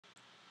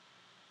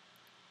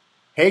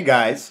Hey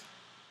guys,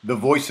 the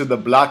voice of the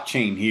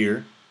blockchain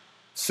here,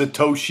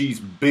 Satoshi's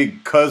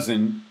big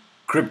cousin,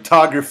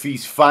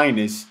 cryptography's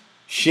finest,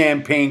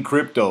 Champagne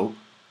Crypto.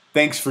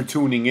 Thanks for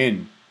tuning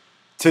in.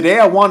 Today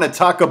I want to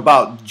talk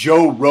about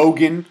Joe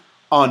Rogan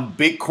on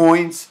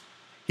Bitcoins.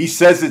 He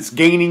says it's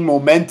gaining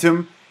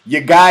momentum.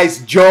 You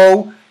guys,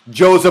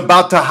 Joe's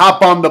about to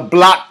hop on the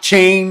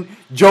blockchain.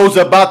 Joe's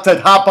about to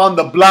hop on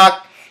the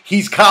block.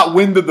 He's caught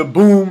wind of the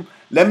boom.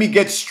 Let me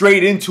get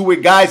straight into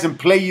it, guys, and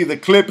play you the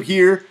clip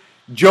here.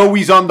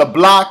 Joey's on the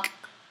block.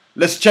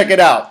 Let's check it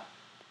out.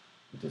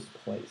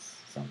 Displace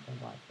something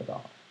like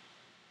that.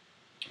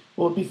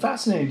 Well, it'd be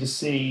fascinating to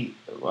see.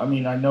 I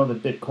mean, I know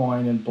that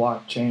Bitcoin and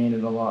blockchain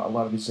and a lot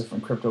of these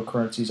different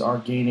cryptocurrencies are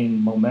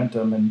gaining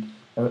momentum, and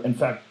in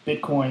fact,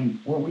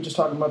 Bitcoin. Weren't we just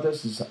talking about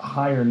this? Is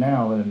higher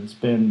now than it's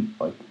been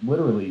like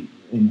literally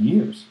in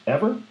years,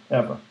 ever,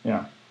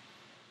 yeah.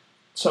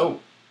 So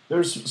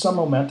there's some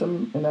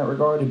momentum in that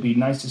regard. It'd be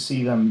nice to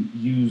see them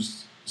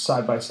used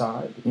side by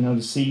side,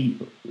 to see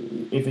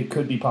if it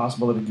could be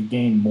possible that it could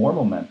gain more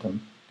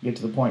momentum, get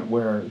to the point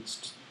where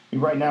it's.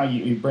 Right now,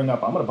 you bring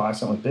up, I'm going to buy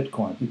something with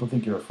Bitcoin. People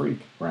think you're a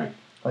freak. Right.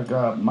 Like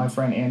my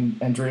friend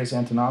Andreas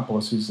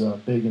Antonopoulos, who's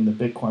big in the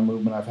Bitcoin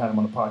movement. I've had him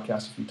on the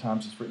podcast a few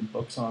times. He's written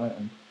books on it,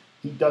 and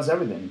he does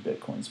everything in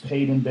Bitcoin. He's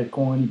paid in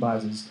Bitcoin. He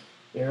buys his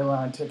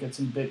airline tickets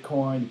in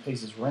Bitcoin. He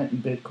pays his rent in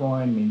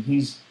Bitcoin. I mean,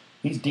 he's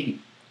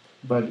deep.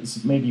 But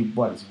it's maybe, he's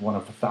one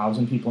of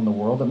 1,000 people in the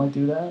world that might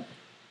do that?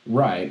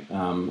 Right.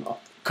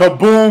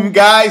 Kaboom,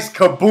 guys,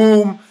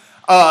 kaboom.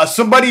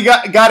 Somebody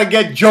got to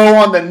get Joe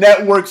on the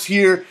networks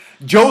here.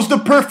 Joe's the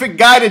perfect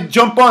guy to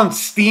jump on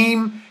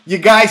Steam. You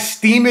guys,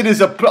 Steam it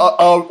is a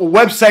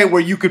website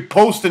where you could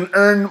post and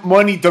earn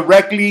money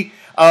directly.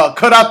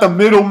 Cut out the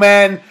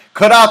middleman.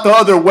 Cut out the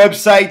other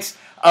websites.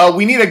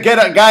 We need to get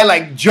a guy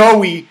like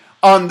Joey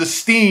on the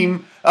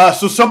Steam.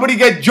 So somebody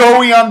get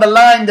Joey on the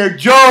line there.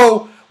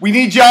 Joe, we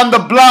need you on the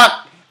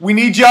block. We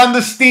need you on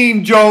the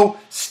Steam, Joe.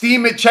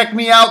 Steam it. Check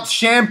me out.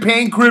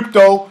 Champagne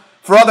Crypto.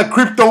 For all the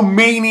crypto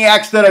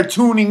maniacs that are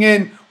tuning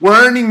in,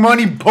 we're earning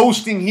money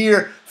posting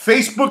here.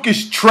 Facebook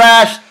is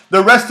trash.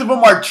 The rest of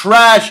them are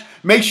trash.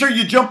 Make sure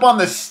you jump on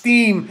the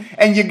Steam.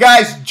 And you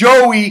guys,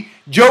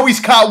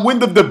 Joey's caught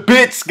wind of the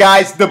bits,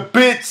 guys. The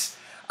bits.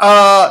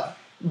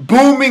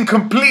 Booming,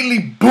 completely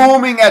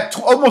booming at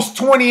almost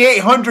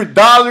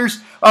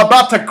 $2,800.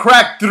 About to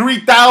crack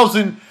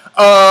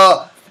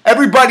 $3,000.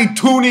 Everybody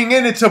tuning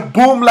in. It's a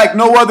boom like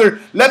no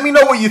other. Let me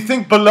know what you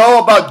think below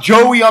about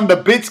Joey on the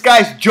bits,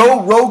 guys.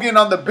 Joe Rogan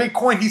on the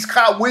Bitcoin. He's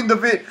caught wind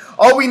of it.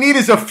 All we need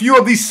is a few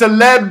of these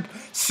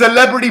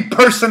celebrity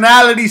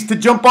personalities to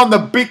jump on the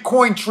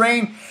Bitcoin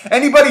train.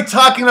 Anybody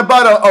talking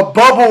about a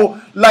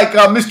bubble like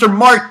Mr.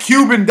 Mark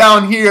Cuban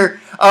down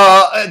here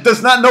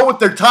does not know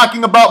what they're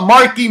talking about.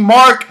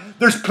 Mark,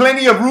 there's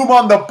plenty of room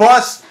on the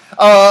bus.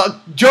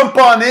 Jump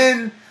on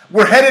in.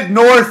 We're headed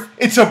north.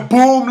 It's a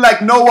boom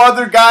like no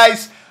other,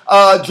 guys.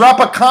 Drop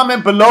a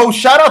comment below.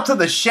 Shout out to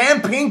the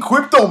Champagne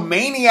Crypto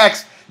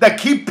maniacs that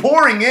keep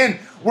pouring in.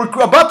 We're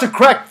about to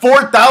crack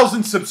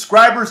 4,000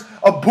 subscribers.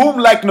 A boom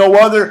like no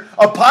other.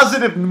 A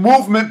positive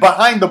movement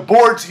behind the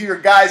boards here,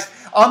 guys.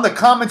 On the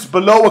comments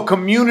below, a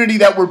community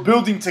that we're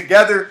building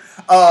together.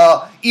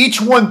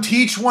 Each one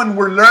teach one.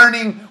 We're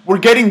learning. We're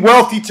getting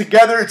wealthy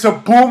together. It's a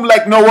boom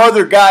like no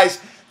other, guys.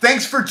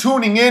 Thanks for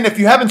tuning in. If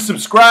you haven't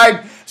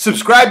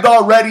subscribed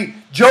already.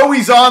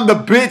 Joey's on the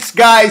bits,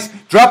 guys.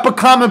 Drop a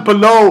comment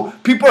below.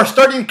 People are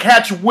starting to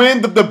catch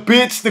wind of the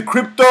bits, the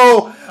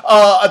crypto,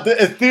 the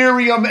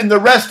Ethereum, and the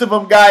rest of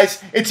them,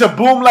 guys. It's a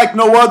boom like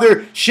no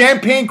other.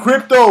 Champagne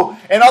Crypto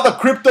and all the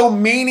crypto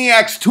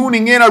maniacs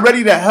tuning in are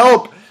ready to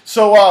help.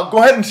 So go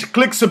ahead and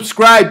click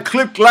subscribe,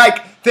 click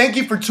like. Thank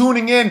you for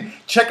tuning in.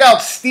 Check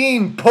out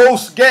Steam,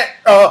 post,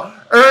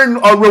 earn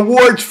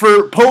rewards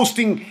for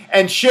posting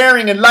and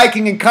sharing and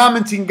liking and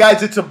commenting,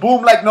 guys. It's a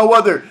boom like no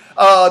other.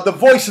 The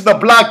voice of the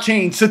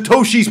blockchain,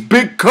 Satoshi's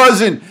big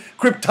cousin,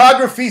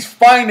 cryptography's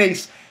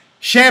finest,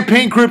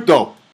 Champagne Crypto.